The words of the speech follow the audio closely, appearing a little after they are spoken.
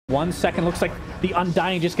1 second. Looks like the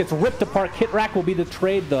Undying just gets ripped apart. Kit Rack will be the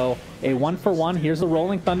trade, though. A 1-for-1. Here's the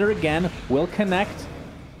Rolling Thunder again. Will connect.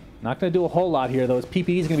 Not going to do a whole lot here, though, as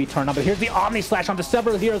PPD is going to be turned on. But here's the Omni Slash onto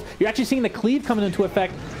several heroes. You're actually seeing the cleave coming into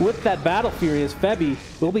effect with that Battle Fury, as Febby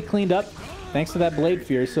will be cleaned up thanks to that Blade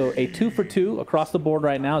Fury. So a 2-for-2 across the board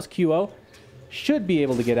right now, as QO should be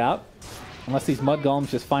able to get out. Unless these Mud Golems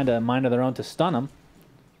just find a mind of their own to stun him.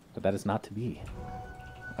 But that is not to be.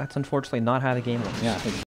 That's unfortunately not how the game works. Yeah.